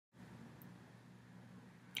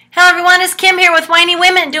Hello everyone, it's Kim here with Winey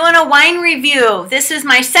Women doing a wine review. This is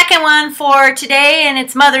my second one for today and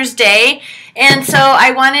it's Mother's Day. And so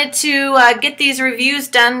I wanted to get these reviews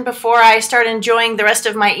done before I start enjoying the rest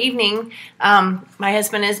of my evening. My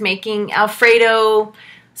husband is making Alfredo,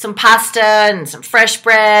 some pasta and some fresh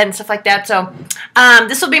bread and stuff like that. So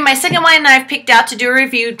this will be my second wine I've picked out to do a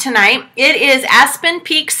review tonight. It is Aspen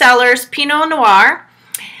Cellars Pinot Noir.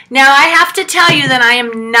 Now, I have to tell you that I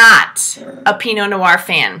am not a Pinot Noir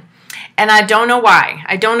fan, and I don't know why.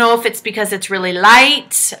 I don't know if it's because it's really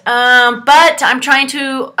light, but I'm trying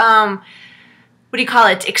to,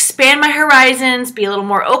 expand my horizons, be a little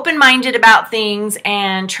more open-minded about things,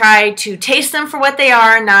 and try to taste them for what they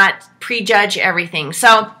are, not prejudge everything.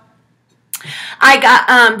 So I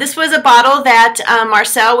got, this was a bottle that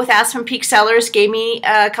Marcel with Aspen Cellars gave me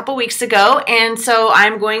a couple weeks ago, and so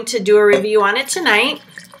I'm going to do a review on it tonight.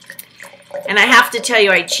 And I have to tell you,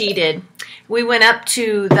 I cheated. We went up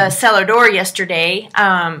to the cellar door yesterday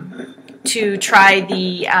to try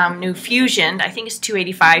the new Fusion. I think it's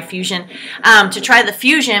 285 Fusion. To try the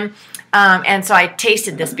Fusion, and so I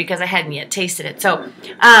tasted this because I hadn't yet tasted it. So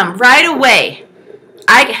right away,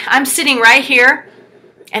 I'm sitting right here,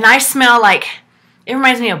 and I smell like, it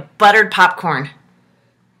reminds me of buttered popcorn.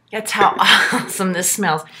 That's how awesome this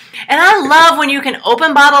smells. And I love when you can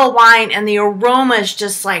open bottle of wine and the aroma is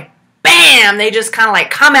just like, bam, they just kind of like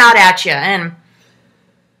come out at you. And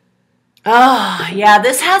oh yeah,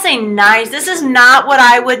 this has a nice, this is not what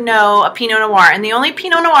I would know a Pinot Noir. And the only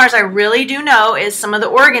Pinot Noirs I really do know is some of the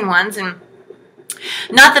Oregon ones. And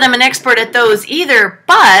not that I'm an expert at those either,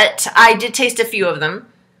 but I did taste a few of them.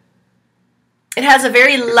 It has a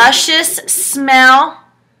very luscious smell.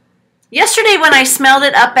 Yesterday when I smelled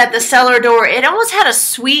it up at the cellar door, it almost had a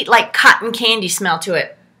sweet like cotton candy smell to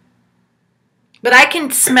it. But I can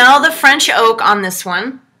smell the French oak on this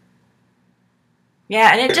one.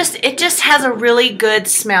 Yeah, and it just has a really good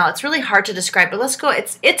smell. It's really hard to describe, but let's go.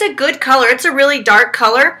 It's a good color. It's a really dark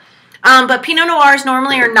color. But Pinot Noirs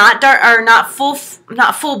normally are not dark, are not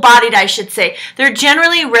full bodied, I should say. They're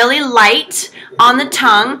generally really light on the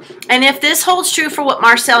tongue. And if this holds true for what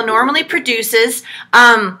Marcel normally produces,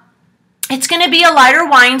 it's going to be a lighter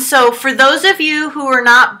wine. So for those of you who are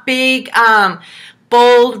not big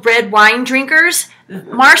bold red wine drinkers,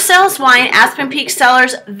 Marcel's wine, Aspen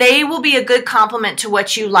Cellars, they will be a good complement to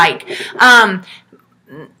what you like.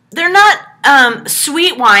 They're not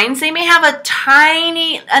sweet wines. They may have a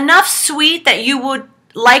tiny, enough sweet that you would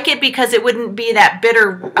like it because it wouldn't be that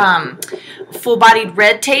bitter, full-bodied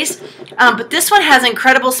red taste. But this one has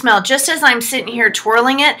incredible smell, just as I'm sitting here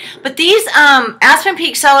twirling it. But these Aspen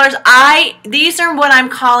Cellars, these are what I'm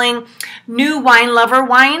calling new wine lover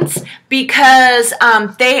wines because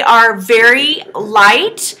they are very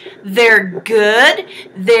light. They're good.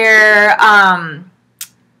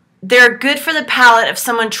 They're good for the palate of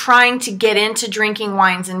someone trying to get into drinking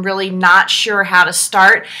wines and really not sure how to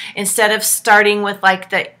start. Instead of starting with like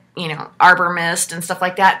the, Arbor Mist and stuff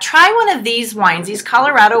like that, try one of these wines, these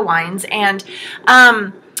Colorado wines, and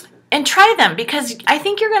try them because I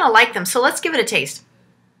think you're going to like them. So let's give it a taste.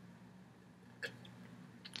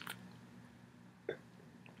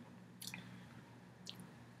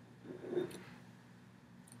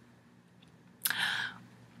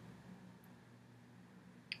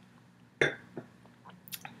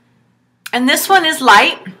 And this one is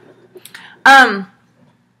light.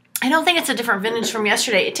 I don't think it's a different vintage from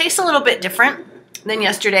yesterday. It tastes a little bit different than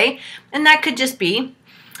yesterday, and that could just be.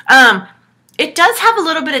 It does have a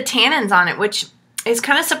little bit of tannins on it, which is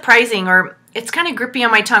kind of surprising, or it's kind of grippy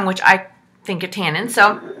on my tongue, which I think of tannins.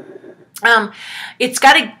 So it's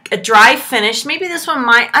got a dry finish. Maybe this one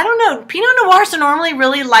might, I don't know. Pinot Noirs are normally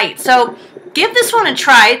really light, so give this one a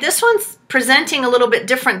try. This one's presenting a little bit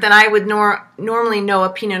different than I would normally know a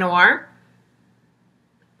Pinot Noir.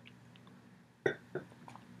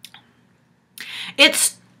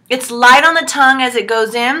 It's light on the tongue as it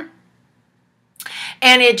goes in,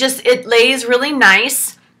 and it lays really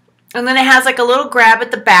nice, and then it has like a little grab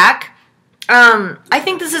at the back. I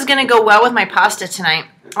think this is going to go well with my pasta tonight.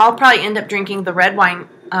 I'll probably end up drinking the red wine.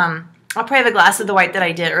 I'll probably have a glass of the white that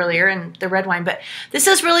I did earlier and the red wine, but this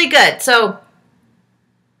is really good. So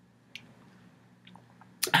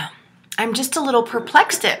I'm just a little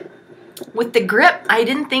perplexed with the grip. I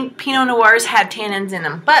didn't think Pinot Noirs had tannins in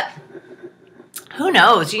them, but who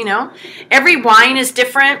knows, Every wine is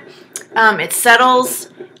different. It settles.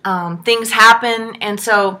 Things happen. And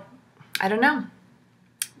so, I don't know.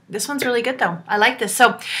 This one's really good, though. I like this.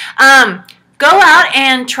 So, go out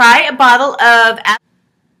and try a bottle of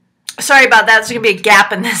Sorry about that. There's going to be a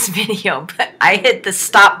gap in this video, but I hit the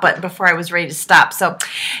stop button before I was ready to stop. So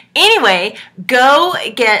anyway, go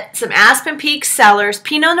get some Aspen Peak Cellars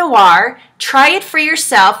Pinot Noir. Try it for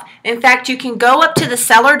yourself. In fact, you can go up to the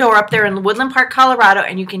cellar door up there in Woodland Park, Colorado,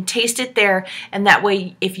 and you can taste it there. And that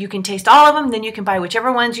way, if you can taste all of them, then you can buy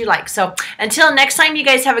whichever ones you like. So until next time, you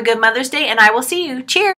guys have a good Mother's Day, and I will see you. Cheers.